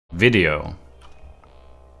Video.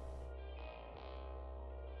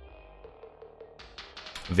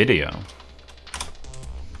 Video.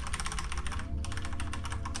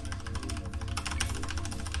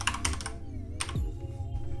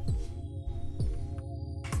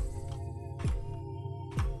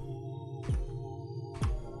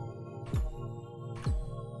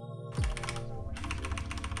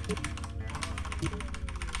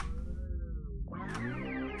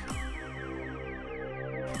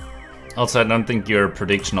 Also, I don't think your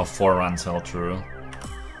prediction of 4 runs held true.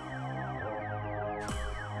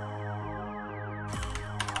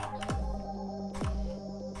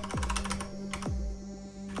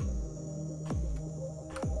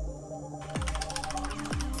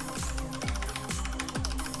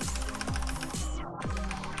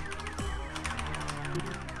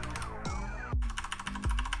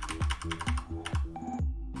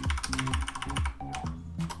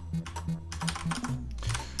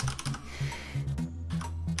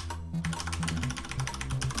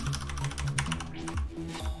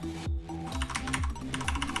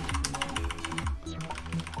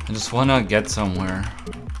 I just wanna get somewhere.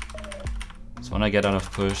 Just wanna get out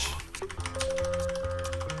of push.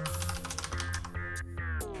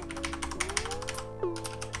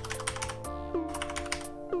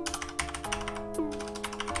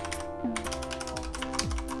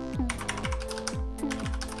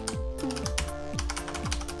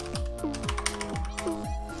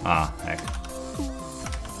 Ah, heck.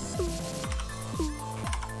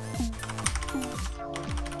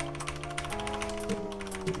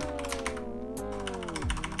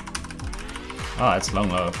 Oh, it's long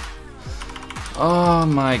load. Oh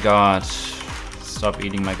my god. Stop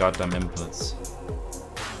eating my goddamn inputs.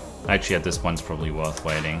 Actually, at this point, it's probably worth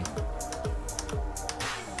waiting.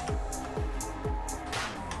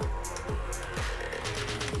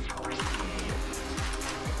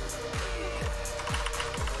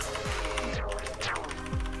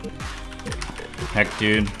 Heck,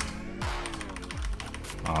 dude.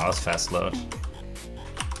 Oh, that's fast load.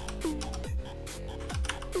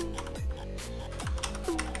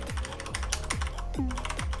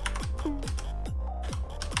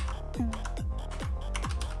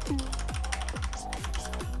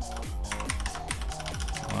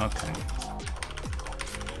 Okay.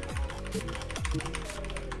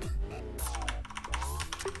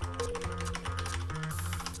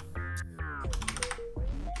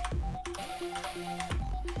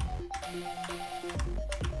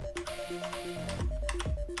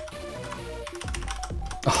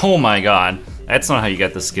 Oh my god. That's not how you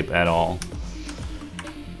get the skip at all.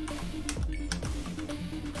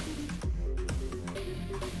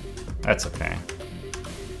 That's okay.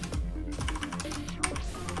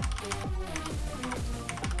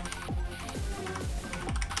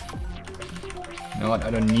 You know what? I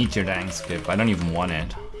don't need your dang skip. I don't even want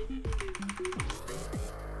it.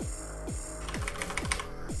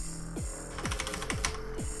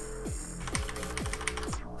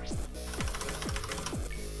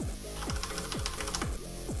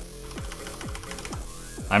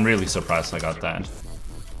 I'm really surprised I got that.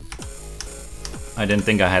 I didn't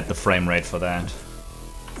think I had the frame rate for that.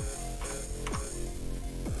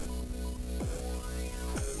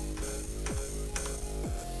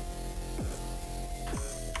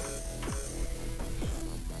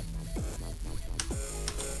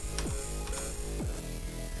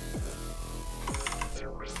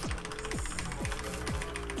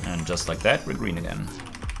 And just like that, we're green again.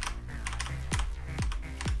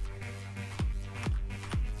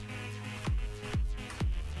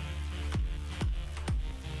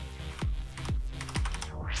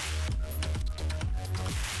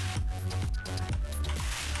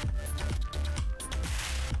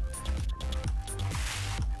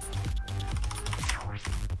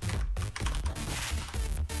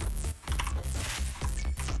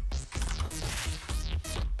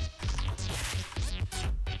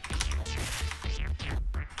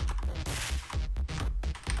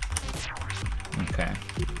 Okay.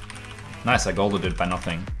 Nice, I golded it by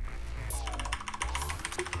nothing.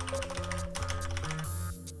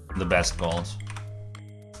 The best gold.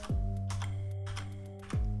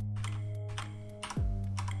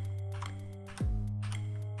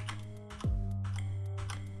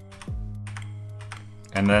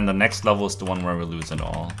 And then the next level is the one where we lose it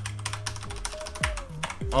all.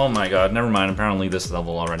 Oh my god, never mind, apparently this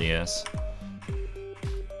level already is.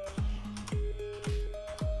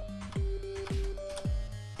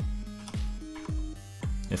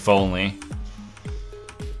 If only.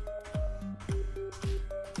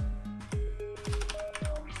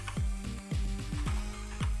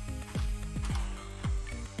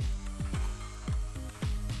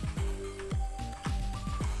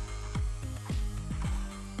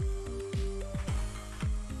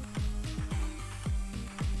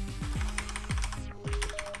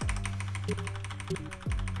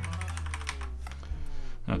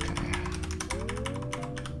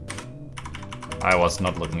 I was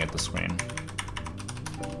not looking at the screen.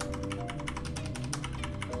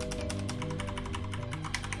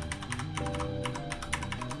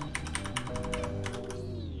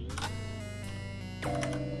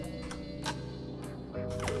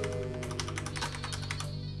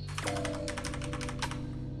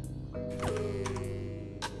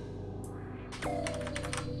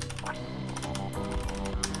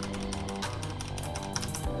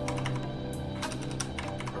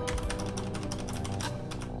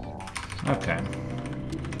 Okay.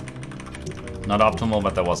 Not optimal,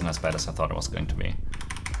 but that wasn't as bad as I thought it was going to be.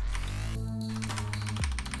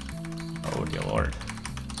 Oh dear lord.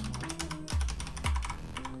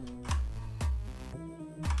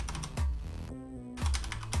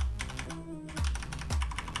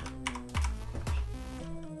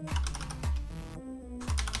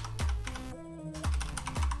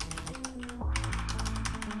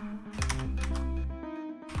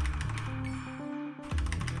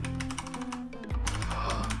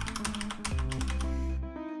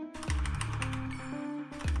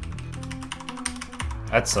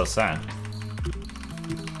 That's so sad.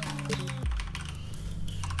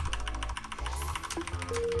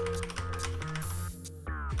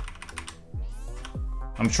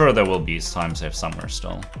 I'm sure there will be time save somewhere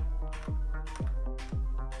still.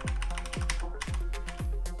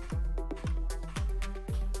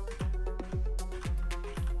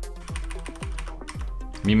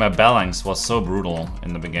 I mean, my balance was so brutal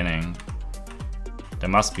in the beginning. There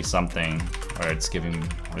must be something where it's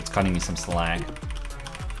cutting me some slack.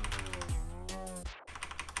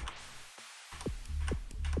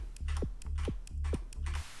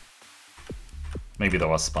 Maybe there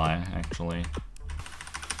was spy, actually.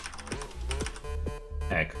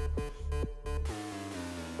 Heck.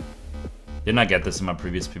 Didn't I get this in my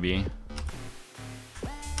previous PB?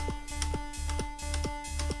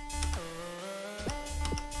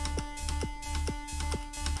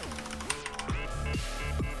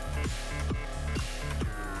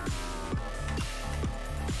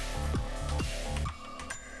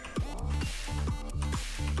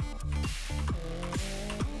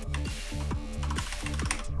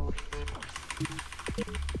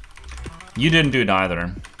 You didn't do it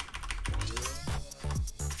either.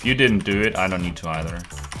 If you didn't do it, I don't need to either.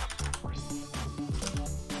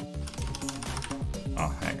 Oh,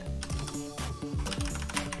 heck.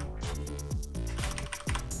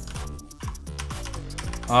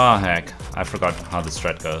 Oh, heck. I forgot how this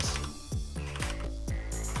strat goes.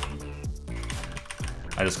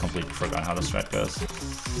 I just completely forgot how the strat goes.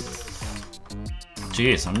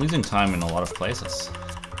 Jeez, I'm losing time in a lot of places.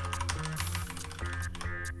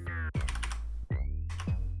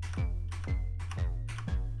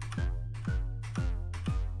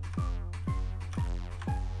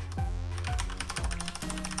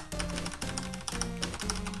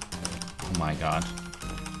 Oh my god.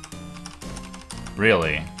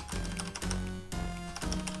 Really?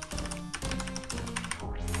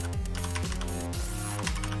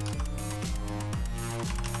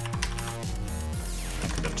 I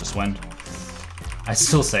could have just went. I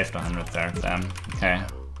still saved 100 there, damn. Okay.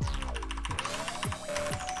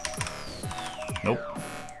 Nope.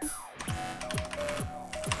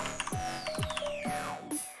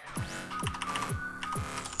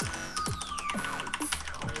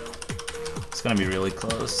 It's gonna be really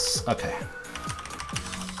close. Okay.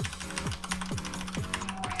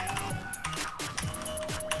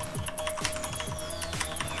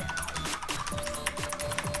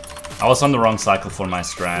 I was on the wrong cycle for my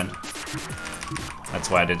strat. That's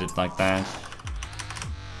why I did it like that.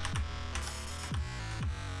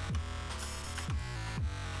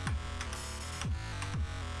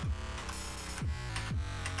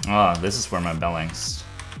 Ah, this is where my balanced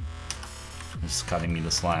is cutting me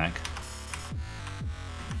the slack.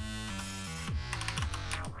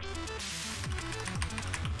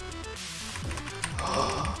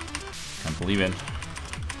 Can't believe it.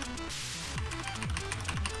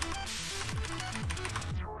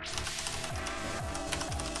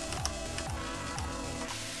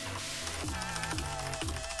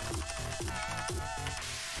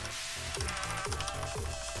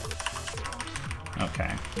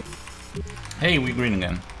 Okay. Hey, we green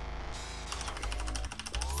again.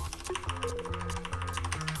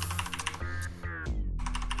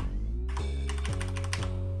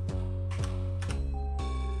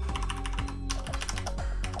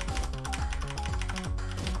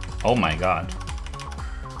 Oh my god.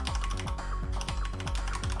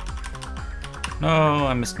 No,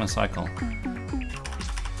 I missed my cycle.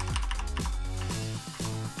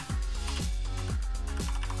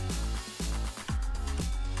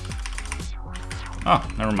 Oh,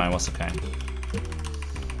 never mind, was okay.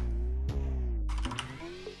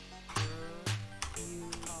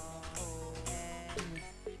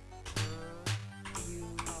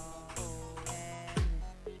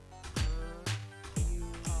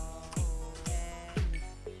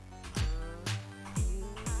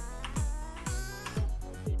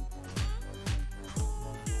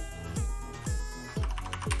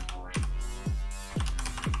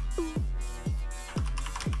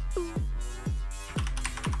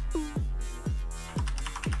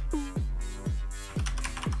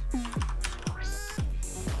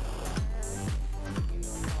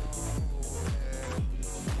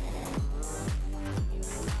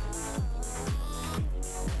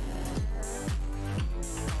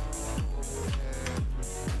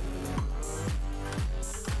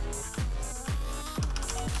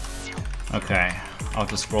 Okay,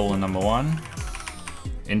 auto scroller number 1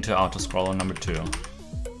 into auto scroller number 2.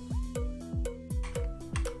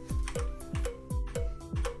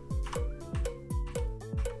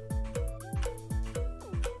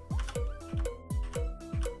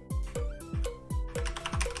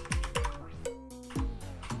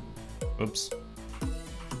 Oops.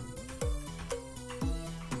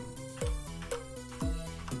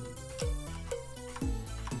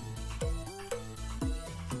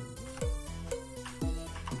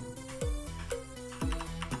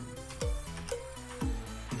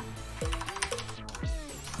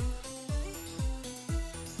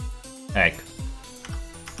 Egg.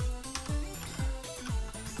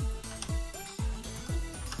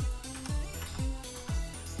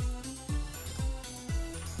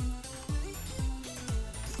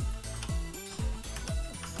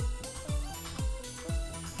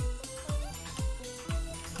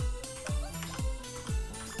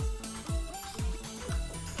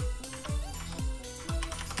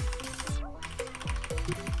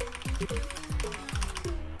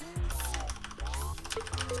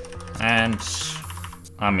 And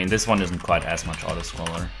I mean, this one isn't quite as much auto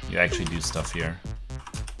scroller. You actually do stuff here.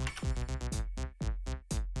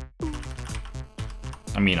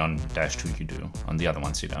 I mean, on Dash 2 you do, on the other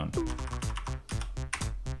ones you don't.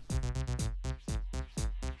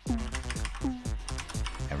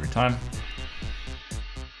 Every time.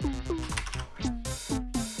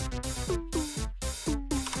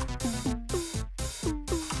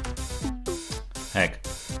 Heck.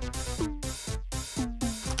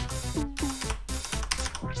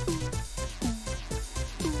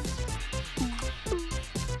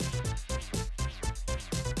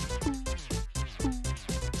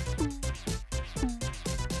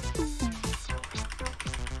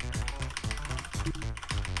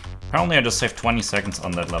 Apparently I just saved 20 seconds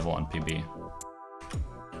on that level on PB.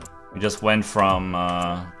 We just went from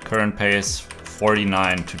current pace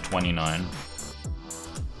 49 to 29.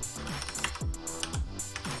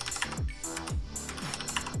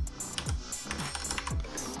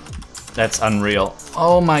 That's unreal.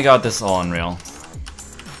 Oh my god, this is all unreal.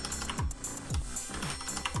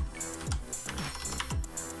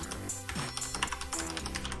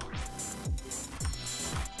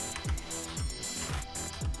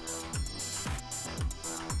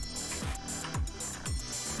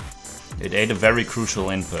 It ate a very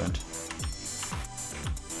crucial input.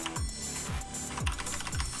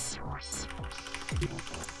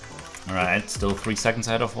 Alright, still 3 seconds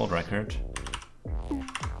ahead of world record.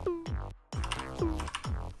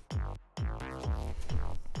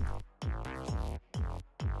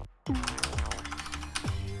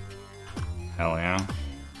 Hell yeah.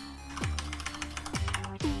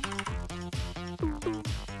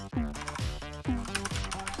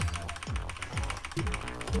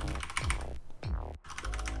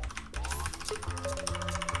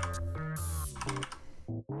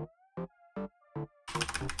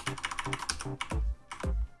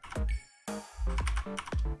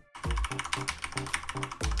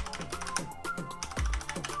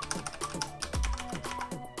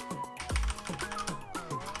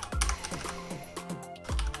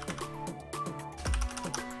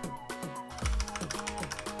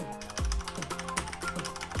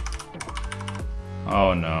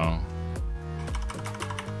 Oh no.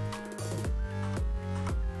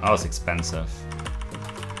 That was expensive.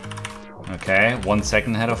 Okay, 1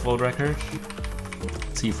 second ahead of world record.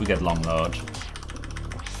 Let's see if we get long load.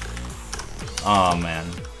 Oh man.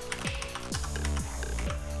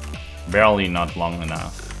 Barely not long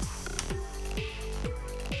enough.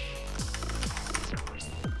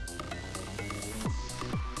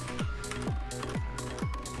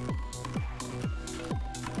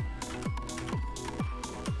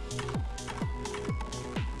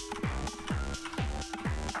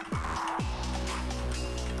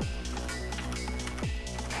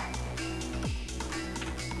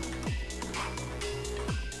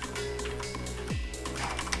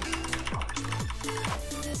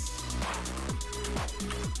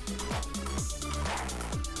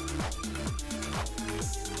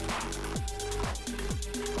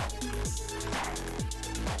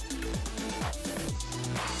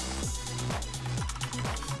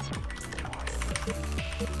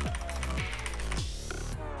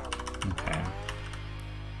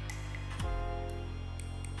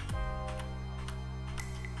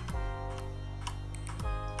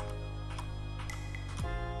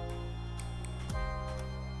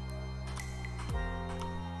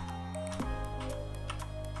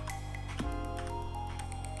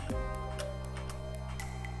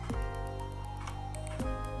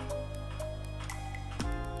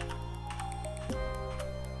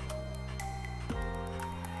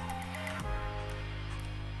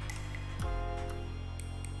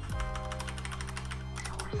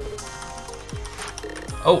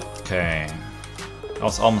 Okay. That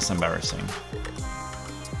was almost embarrassing.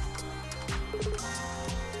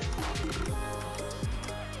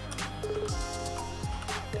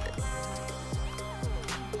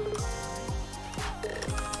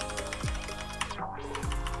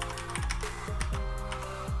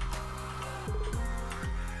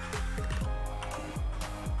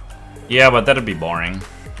 Yeah, but that'd be boring.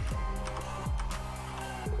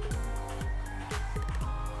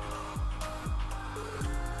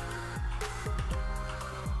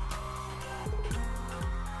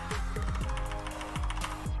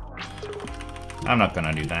 I'm not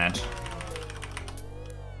gonna do that.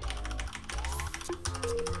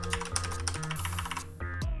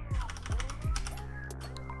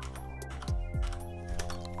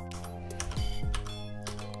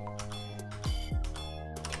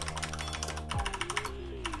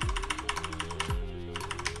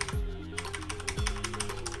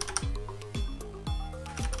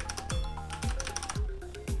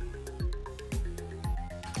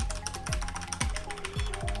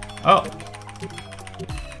 Oh.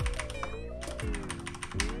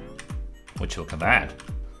 Would you look at that?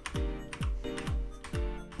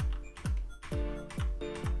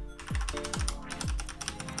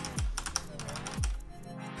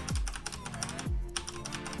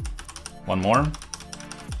 One more?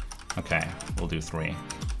 Okay, we'll do 3.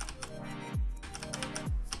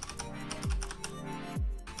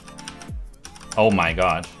 Oh my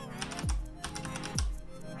god.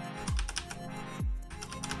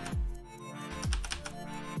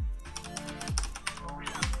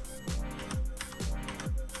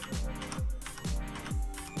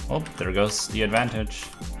 Oh, there goes the advantage.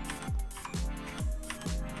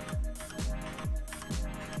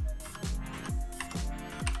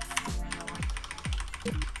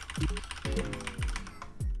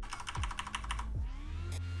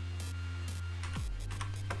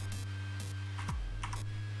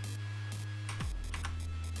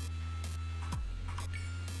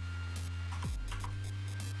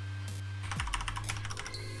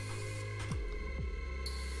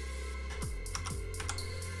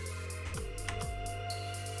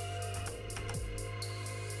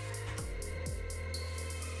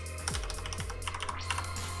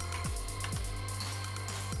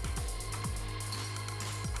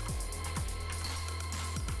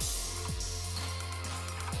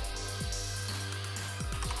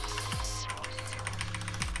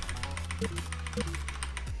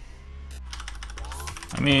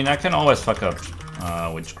 I mean, I can always fuck up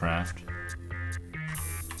witchcraft.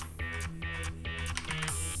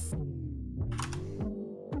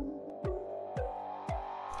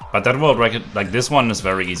 But that world record, like this one, is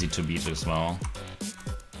very easy to beat as well.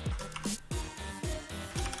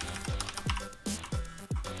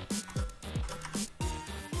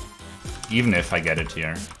 Even if I get it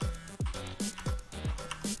here.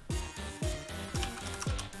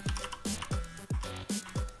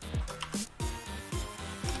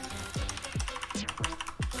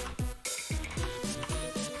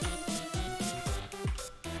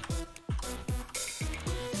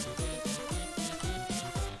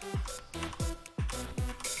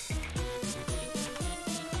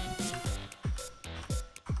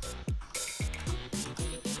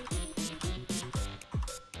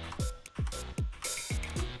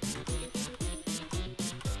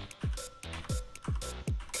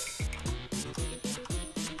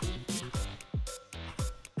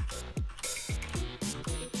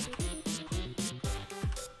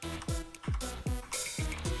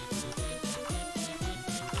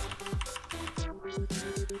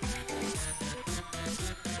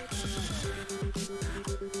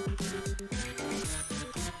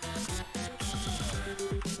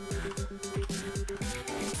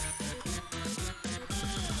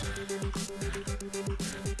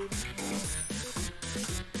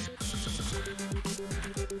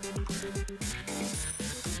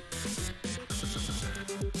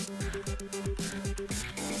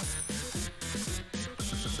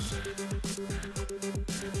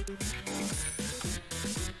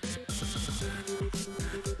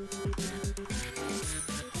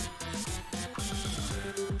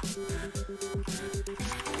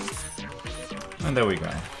 And there we go.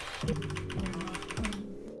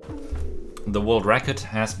 The world record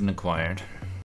has been acquired.